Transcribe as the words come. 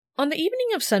On the evening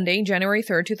of Sunday, January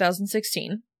 3rd,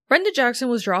 2016, Brenda Jackson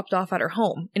was dropped off at her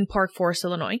home in Park Forest,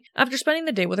 Illinois, after spending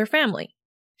the day with her family.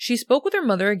 She spoke with her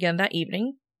mother again that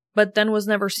evening, but then was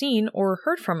never seen or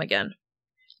heard from again.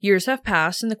 Years have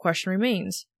passed and the question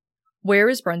remains, where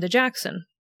is Brenda Jackson?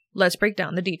 Let's break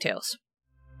down the details.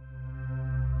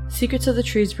 Secrets of the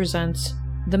Trees presents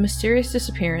The Mysterious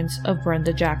Disappearance of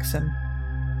Brenda Jackson.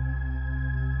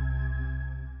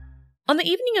 On the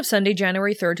evening of Sunday,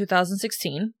 January 3rd,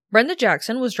 2016, Brenda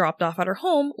Jackson was dropped off at her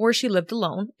home where she lived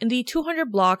alone in the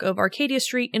 200 block of Arcadia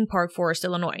Street in Park Forest,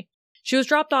 Illinois. She was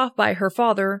dropped off by her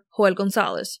father, Joel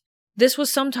Gonzalez. This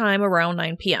was sometime around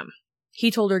 9 p.m.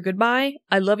 He told her goodbye,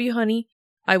 "I love you, honey.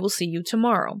 I will see you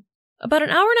tomorrow." About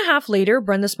an hour and a half later,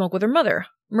 Brenda spoke with her mother,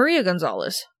 Maria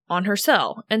Gonzalez, on her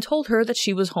cell and told her that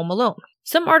she was home alone.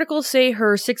 Some articles say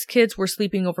her 6 kids were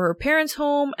sleeping over her parents'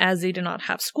 home as they did not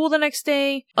have school the next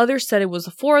day. Others said it was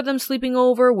the 4 of them sleeping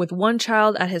over, with one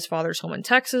child at his father's home in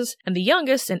Texas, and the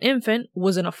youngest, an infant,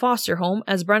 was in a foster home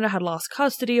as Brenda had lost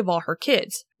custody of all her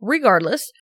kids.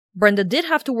 Regardless, Brenda did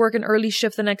have to work an early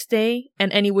shift the next day,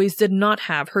 and anyways did not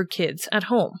have her kids at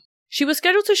home. She was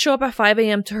scheduled to show up at 5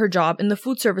 a.m. to her job in the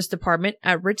food service department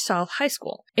at Rich South High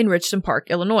School in Richton Park,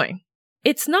 Illinois.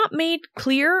 It's not made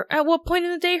clear at what point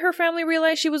in the day her family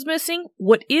realized she was missing.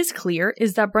 What is clear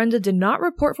is that Brenda did not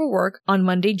report for work on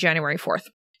Monday, January 4th.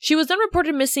 She was then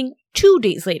reported missing 2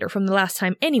 days later from the last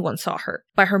time anyone saw her,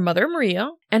 by her mother,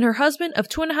 Maria, and her husband of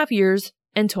 2.5 years,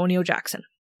 Antonio Jackson.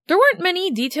 There weren't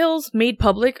many details made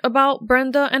public about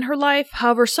Brenda and her life,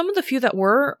 however, some of the few that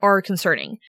were are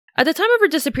concerning. At the time of her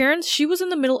disappearance, she was in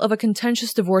the middle of a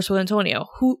contentious divorce with Antonio,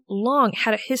 who long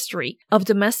had a history of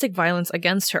domestic violence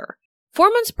against her. 4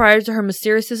 months prior to her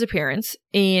mysterious disappearance,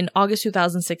 in August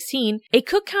 2016, a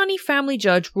Cook County family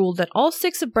judge ruled that all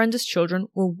 6 of Brenda's children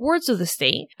were wards of the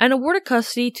state and awarded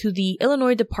custody to the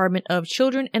Illinois Department of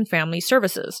Children and Family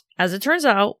Services. As it turns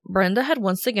out, Brenda had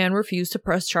once again refused to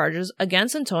press charges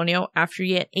against Antonio after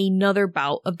yet another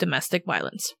bout of domestic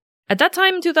violence. At that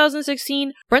time in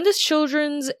 2016, Brenda's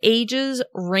children's ages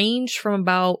ranged from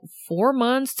about 4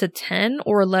 months to 10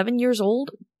 or 11 years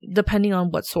old, depending on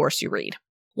what source you read.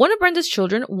 One of Brenda's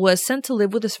children was sent to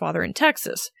live with his father in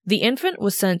Texas. The infant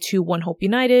was sent to One Hope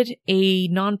United, a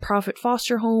non-profit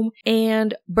foster home,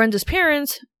 and Brenda's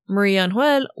parents, Maria and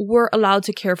Joel, were allowed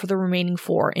to care for the remaining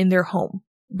 4 in their home.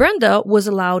 Brenda was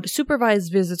allowed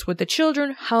supervised visits with the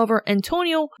children, however,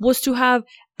 Antonio was to have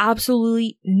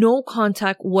absolutely no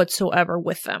contact whatsoever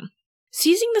with them.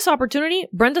 Seizing this opportunity,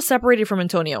 Brenda separated from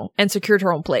Antonio and secured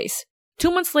her own place. 2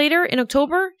 months later, in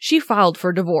October, she filed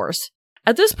for divorce.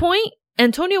 At this point,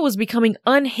 Antonio was becoming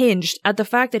unhinged at the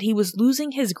fact that he was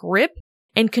losing his grip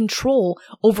and control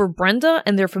over Brenda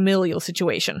and their familial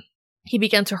situation. He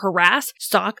began to harass,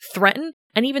 stalk, threaten,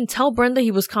 and even tell Brenda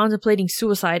he was contemplating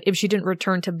suicide if she didn't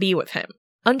return to be with him.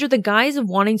 Under the guise of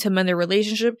wanting to mend their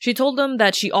relationship, she told him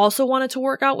that she also wanted to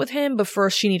work out with him, but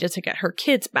first she needed to get her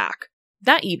kids back.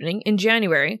 That evening, in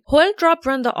January, Joel dropped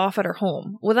Brenda off at her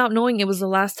home, without knowing it was the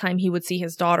last time he would see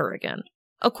his daughter again.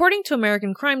 According to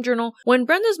American Crime Journal, when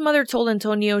Brenda's mother told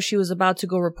Antonio she was about to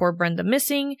go report Brenda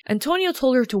missing, Antonio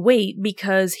told her to wait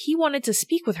because he wanted to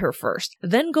speak with her first,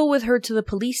 then go with her to the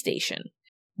police station.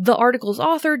 The article's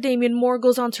author, Damian Moore,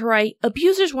 goes on to write,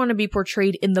 "Abusers want to be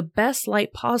portrayed in the best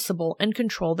light possible and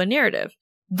control the narrative."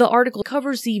 The article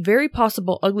covers the very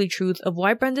possible ugly truth of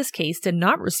why Brenda's case did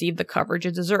not receive the coverage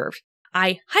it deserved.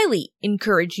 I highly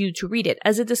encourage you to read it,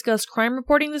 as it discussed crime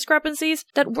reporting discrepancies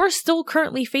that we're still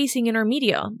currently facing in our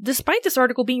media, despite this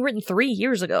article being written 3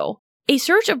 years ago. A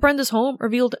search of Brenda's home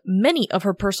revealed many of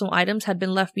her personal items had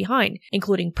been left behind,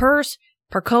 including purse,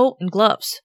 her coat, and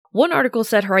gloves. One article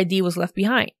said her ID was left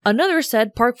behind. Another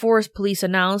said Park Forest police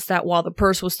announced that while the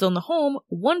purse was still in the home,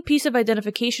 one piece of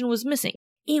identification was missing.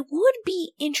 It would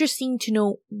be interesting to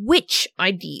know which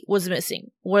ID was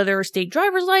missing, whether a state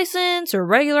driver's license or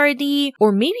regular ID,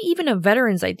 or maybe even a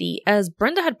veteran's ID, as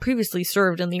Brenda had previously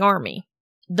served in the army.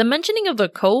 The mentioning of the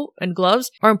coat and gloves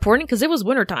are important because it was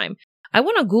wintertime. I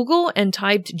went on Google and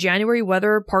typed January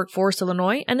weather Park Forest,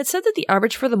 Illinois, and it said that the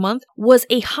average for the month was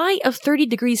a high of 30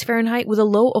 degrees Fahrenheit with a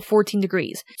low of 14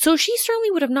 degrees. So she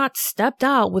certainly would have not stepped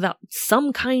out without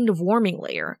some kind of warming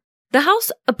layer. The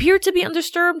house appeared to be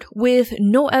undisturbed, with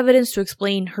no evidence to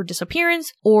explain her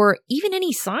disappearance or even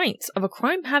any signs of a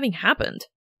crime having happened.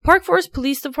 Park Forest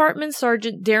Police Department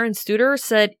Sergeant Darren Studer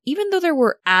said even though there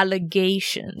were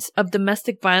allegations of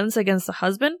domestic violence against the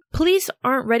husband, police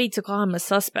aren't ready to call him a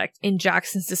suspect in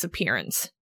Jackson's disappearance.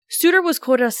 Studer was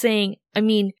quoted as saying,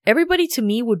 everybody to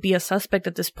me would be a suspect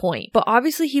at this point, but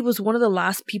obviously he was one of the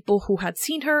last people who had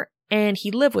seen her and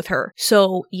he lived with her.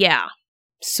 So yeah.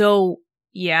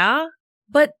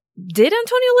 But Did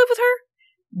Antonio live with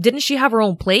her? Didn't she have her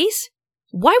own place?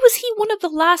 Why was he one of the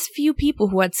last few people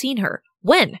who had seen her?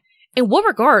 When? In what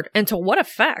regard? And to what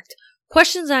effect?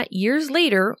 Questions that years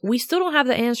later, we still don't have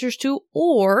the answers to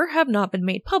or have not been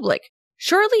made public.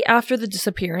 Shortly after the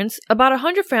disappearance, about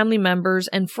 100 family members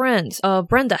and friends of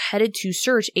Brenda headed to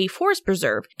search a forest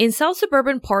preserve in South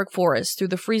Suburban Park Forest through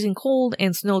the freezing cold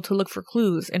and snow to look for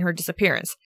clues in her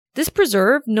disappearance. This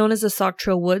preserve, known as the Sauk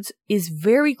Trail Woods, is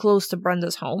very close to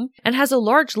Brenda's home and has a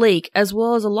large lake as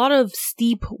well as a lot of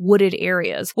steep wooded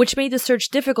areas, which made the search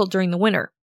difficult during the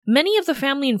winter. Many of the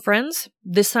family and friends,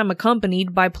 this time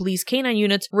accompanied by police canine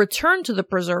units, returned to the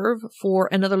preserve for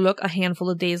another look a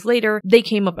handful of days later. They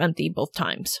came up empty both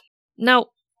times. Now,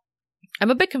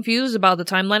 I'm a bit confused about the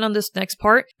timeline on this next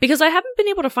part because I haven't been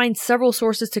able to find several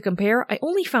sources to compare. I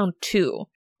only found 2.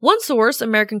 One source,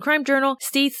 American Crime Journal,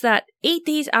 states that 8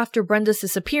 days after Brenda's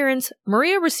disappearance,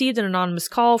 Maria received an anonymous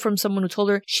call from someone who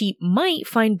told her she might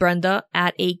find Brenda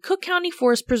at a Cook County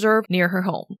Forest Preserve near her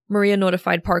home. Maria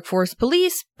notified Park Forest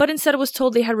Police, but instead was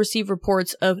told they had received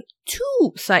reports of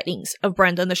 2 sightings of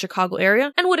Brenda in the Chicago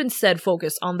area and would instead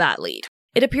focus on that lead.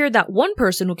 It appeared that one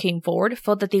person who came forward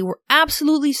felt that they were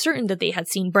absolutely certain that they had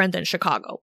seen Brenda in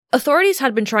Chicago. Authorities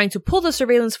had been trying to pull the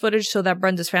surveillance footage so that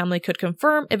Brenda's family could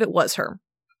confirm if it was her.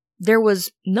 There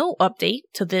was no update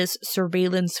to this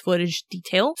surveillance footage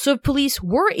detail, so if police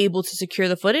were able to secure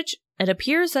the footage, it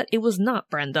appears that it was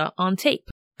not Brenda on tape.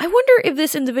 I wonder if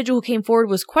this individual who came forward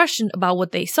was questioned about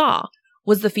what they saw.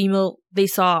 Was the female they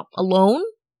saw alone?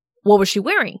 What was she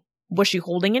wearing? Was she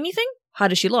holding anything? How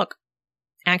did she look?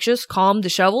 Anxious, calm,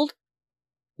 disheveled?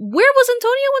 Where was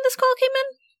Antonio when this call came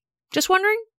in? Just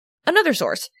wondering. Another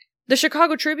source. The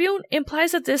Chicago Tribune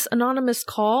implies that this anonymous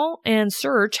call and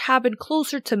search happened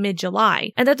closer to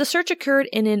mid-July, and that the search occurred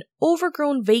in an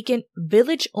overgrown vacant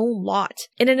village-owned lot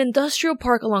in an industrial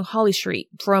park along Holly Street,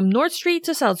 from North Street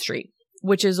to South Street,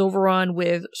 which is overrun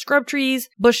with scrub trees,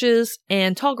 bushes,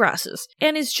 and tall grasses,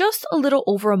 and is just a little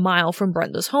over a mile from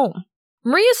Brenda's home.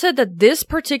 Maria said that this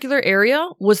particular area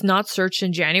was not searched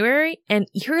in January, and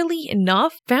eerily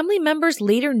enough, family members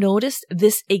later noticed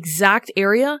this exact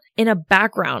area in a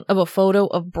background of a photo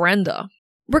of Brenda.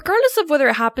 Regardless of whether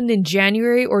it happened in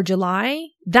January or July,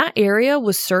 that area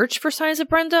was searched for signs of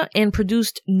Brenda and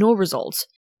produced no results.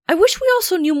 I wish we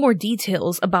also knew more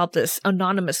details about this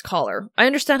anonymous caller. I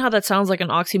understand how that sounds like an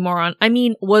oxymoron. I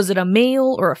mean, was it a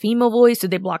male or a female voice?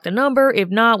 Did they block the number? If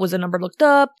not, was the number looked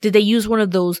up? Did they use one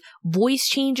of those voice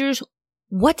changers?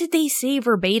 What did they say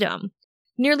verbatim?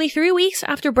 Nearly 3 weeks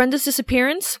after Brenda's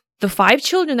disappearance, the 5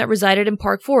 children that resided in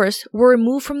Park Forest were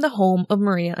removed from the home of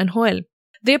Maria and Joel.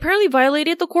 They apparently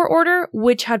violated the court order,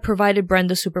 which had provided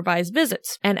Brenda supervised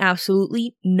visits, and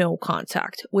absolutely no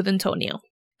contact with Antonio.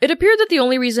 It appeared that the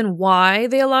only reason why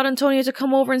they allowed Antonio to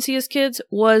come over and see his kids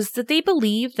was that they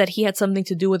believed that he had something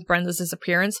to do with Brenda's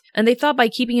disappearance, and they thought by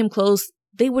keeping him close,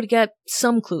 they would get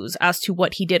some clues as to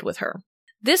what he did with her.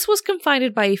 This was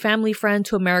confided by a family friend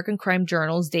to American Crime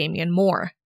Journal's Damian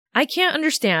Moore. "I can't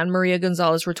understand," Maria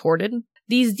Gonzalez retorted.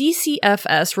 "These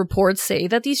DCFS reports say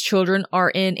that these children are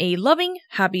in a loving,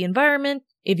 happy environment.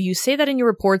 If you say that in your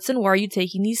reports, then why are you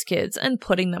taking these kids and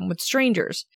putting them with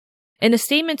strangers?" In a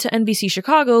statement to NBC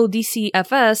Chicago,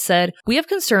 DCFS said, "We have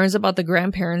concerns about the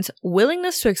grandparents'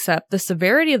 willingness to accept the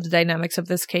severity of the dynamics of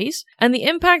this case and the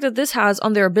impact that this has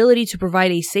on their ability to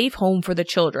provide a safe home for the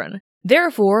children.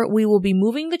 Therefore, we will be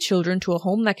moving the children to a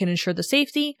home that can ensure the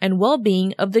safety and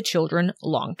well-being of the children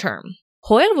long term."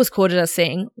 Joel was quoted as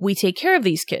saying, "We take care of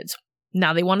these kids.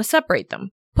 Now they want to separate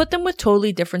them, put them with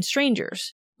totally different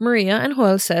strangers." Maria and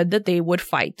Joel said that they would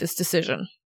fight this decision.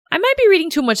 I might be reading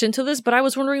too much into this, but I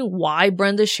was wondering why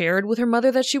Brenda shared with her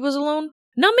mother that she was alone.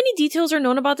 Not many details are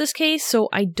known about this case, so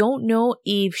I don't know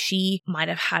if she might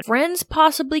have had friends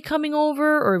possibly coming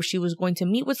over, or if she was going to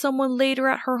meet with someone later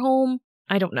at her home.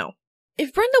 I don't know.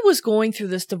 If Brenda was going through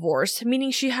this divorce,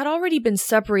 meaning she had already been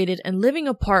separated and living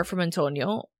apart from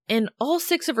Antonio, and all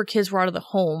 6 of her kids were out of the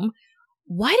home,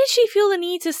 why did she feel the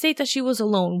need to state that she was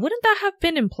alone? Wouldn't that have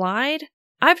been implied?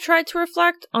 I've tried to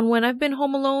reflect on when I've been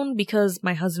home alone because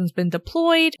my husband's been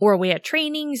deployed or away at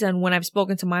trainings, and when I've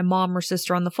spoken to my mom or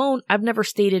sister on the phone, I've never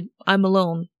stated I'm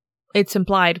alone. It's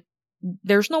implied.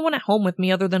 There's no one at home with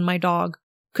me other than my dog.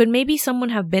 Could maybe someone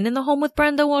have been in the home with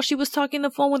Brenda while she was talking on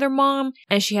the phone with her mom,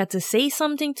 and she had to say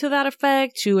something to that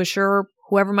effect to assure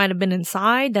whoever might have been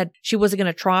inside that she wasn't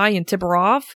going to try and tip her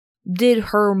off? Did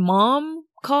her mom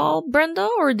call Brenda,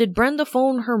 or did Brenda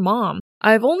phone her mom?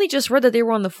 I've only just read that they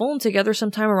were on the phone together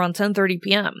sometime around 10:30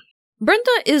 p.m. Brenda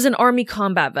is an Army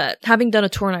combat vet, having done a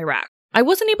tour in Iraq. I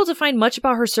wasn't able to find much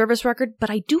about her service record, but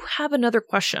I do have another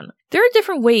question. There are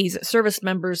different ways service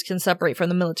members can separate from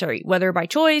the military, whether by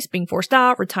choice, being forced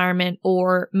out, retirement,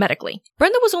 or medically.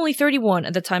 Brenda was only 31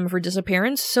 at the time of her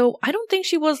disappearance, so I don't think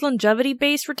she was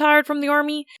longevity-based retired from the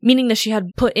army, meaning that she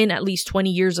had put in at least 20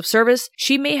 years of service.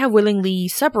 She may have willingly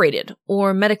separated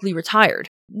or medically retired.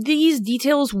 These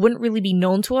details wouldn't really be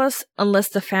known to us unless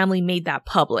the family made that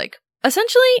public.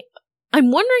 Essentially, I'm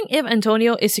wondering if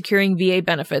Antonio is securing VA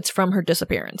benefits from her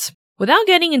disappearance. Without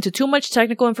getting into too much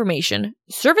technical information,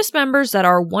 service members that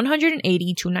are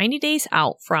 180 to 90 days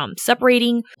out from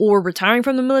separating or retiring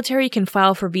from the military can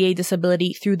file for VA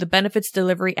disability through the Benefits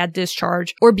Delivery at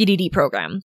Discharge or BDD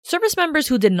program. Service members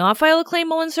who did not file a claim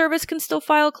while in service can still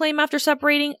file a claim after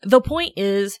separating. The point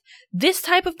is, this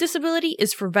type of disability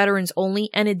is for veterans only,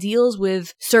 and it deals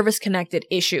with service-connected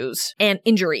issues and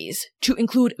injuries, to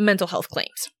include mental health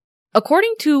claims.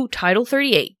 According to Title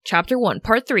 38, Chapter 1,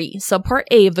 Part 3, Subpart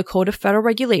A of the Code of Federal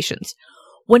Regulations,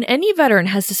 when any veteran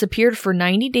has disappeared for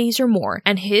 90 days or more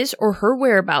and his or her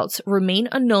whereabouts remain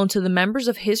unknown to the members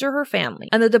of his or her family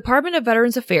and the Department of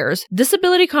Veterans Affairs,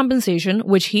 disability compensation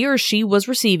which he or she was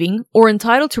receiving or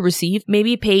entitled to receive may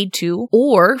be paid to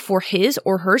or for his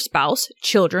or her spouse,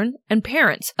 children, and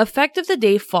parents, effective the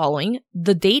day following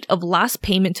the date of last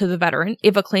payment to the veteran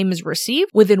if a claim is received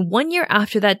within 1 year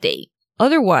after that date.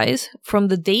 Otherwise, from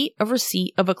the date of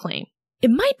receipt of a claim.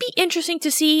 It might be interesting to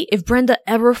see if Brenda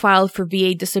ever filed for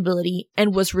VA disability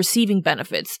and was receiving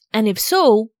benefits, and if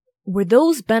so, were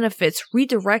those benefits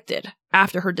redirected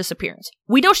after her disappearance?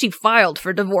 We know she filed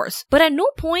for divorce, but at no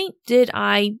point did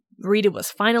I read it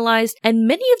was finalized, and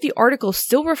many of the articles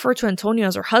still refer to Antonio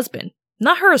as her husband,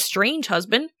 not her estranged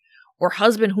husband, or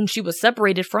husband whom she was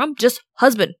separated from, just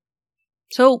husband.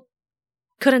 So,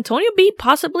 could Antonio be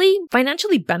possibly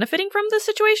financially benefiting from this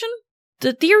situation?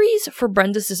 The theories for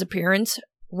Brenda's disappearance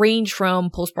range from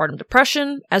postpartum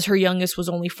depression, as her youngest was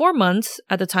only 4 months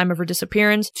at the time of her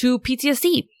disappearance, to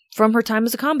PTSD from her time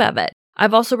as a combat vet.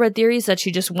 I've also read theories that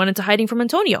she just went into hiding from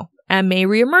Antonio and may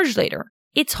reemerge later.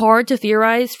 It's hard to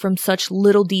theorize from such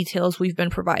little details we've been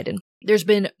provided. There's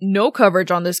been no coverage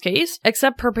on this case,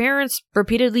 except her parents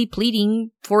repeatedly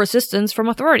pleading for assistance from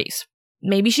authorities.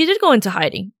 Maybe she did go into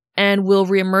hiding and will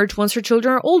reemerge once her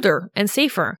children are older and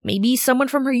safer. Maybe someone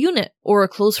from her unit or a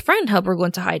close friend helped her go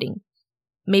into hiding.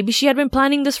 Maybe she had been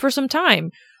planning this for some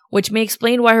time, which may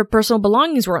explain why her personal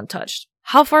belongings were untouched.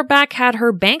 How far back had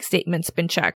her bank statements been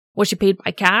checked? Was she paid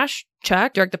by cash,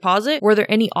 check, direct deposit? Were there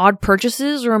any odd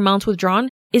purchases or amounts withdrawn?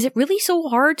 Is it really so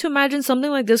hard to imagine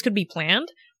something like this could be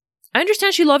planned? I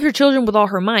understand she loved her children with all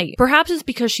her might. Perhaps it's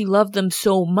because she loved them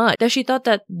so much that she thought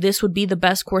that this would be the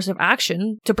best course of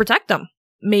action to protect them.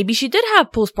 Maybe she did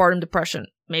have postpartum depression.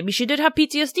 Maybe she did have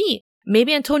PTSD.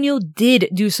 Maybe Antonio did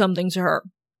do something to her.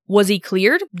 Was he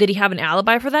cleared? Did he have an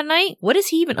alibi for that night? What is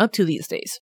he even up to these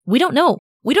days? We don't know.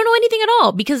 We don't know anything at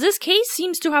all because this case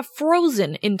seems to have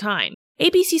frozen in time.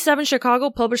 ABC7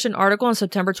 Chicago published an article on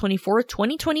September 24,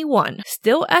 2021,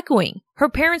 still echoing her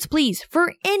parents' pleas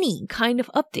for any kind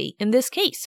of update in this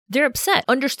case. They're upset,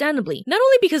 understandably, not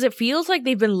only because it feels like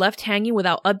they've been left hanging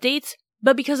without updates,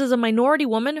 but because as a minority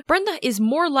woman, Brenda is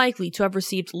more likely to have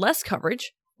received less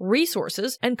coverage,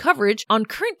 resources, and coverage on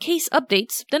current case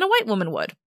updates than a white woman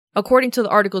would. According to the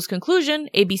article's conclusion,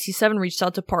 ABC7 reached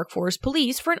out to Park Forest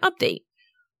Police for an update.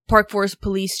 Park Forest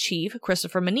Police Chief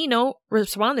Christopher Menino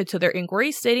responded to their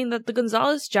inquiry, stating that the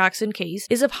Gonzalez-Jackson case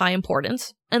is of high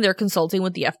importance, and they're consulting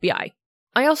with the FBI.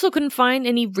 I also couldn't find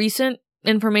any recent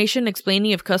information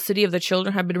explaining if custody of the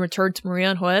children had been returned to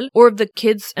Maria and Joel, or if the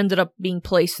kids ended up being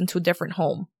placed into a different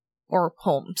home, or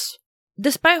homes.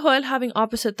 Despite Joel having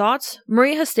opposite thoughts,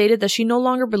 Maria has stated that she no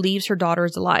longer believes her daughter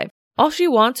is alive. All she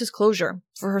wants is closure,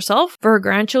 for herself, for her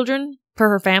grandchildren, for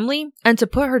her family, and to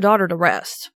put her daughter to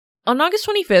rest. On August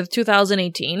 25,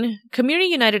 2018, Community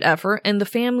United Effort and the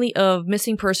family of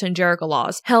missing person Jerica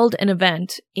Laws held an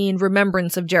event in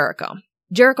remembrance of Jerica.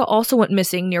 Jerica also went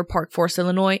missing near Park Forest,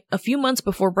 Illinois, a few months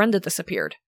before Brenda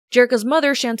disappeared. Jerica's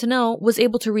mother, Chantanelle, was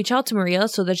able to reach out to Maria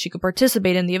so that she could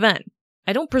participate in the event.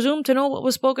 I don't presume to know what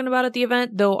was spoken about at the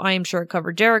event, though I am sure it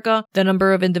covered Jerica, the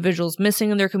number of individuals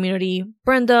missing in their community,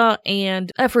 Brenda,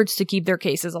 and efforts to keep their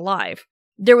cases alive.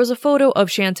 There was a photo of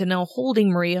Chantanelle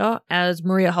holding Maria as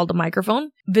Maria held a microphone,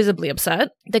 visibly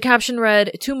upset. The caption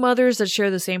read, "Two mothers that share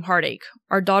the same heartache.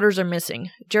 Our daughters are missing,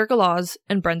 Jerica Laws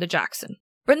and Brenda Jackson."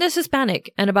 Brenda is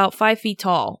Hispanic and about 5 feet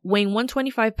tall, weighing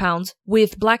 125 pounds,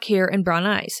 with black hair and brown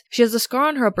eyes. She has a scar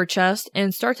on her upper chest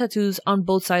and star tattoos on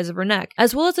both sides of her neck,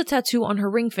 as well as a tattoo on her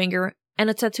ring finger and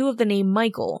a tattoo of the name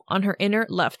Michael on her inner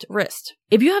left wrist.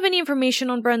 If you have any information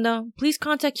on Brenda, please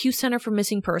contact Hughes Center for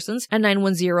Missing Persons at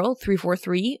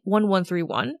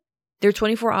 910-343-1131, their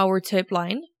 24-hour tip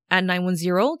line at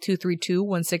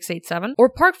 910-232-1687, or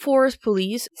Park Forest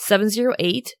Police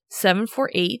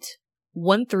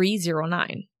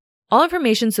 708-748-1309. All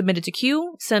information submitted to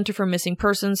Q, Center for Missing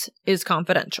Persons, is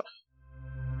confidential.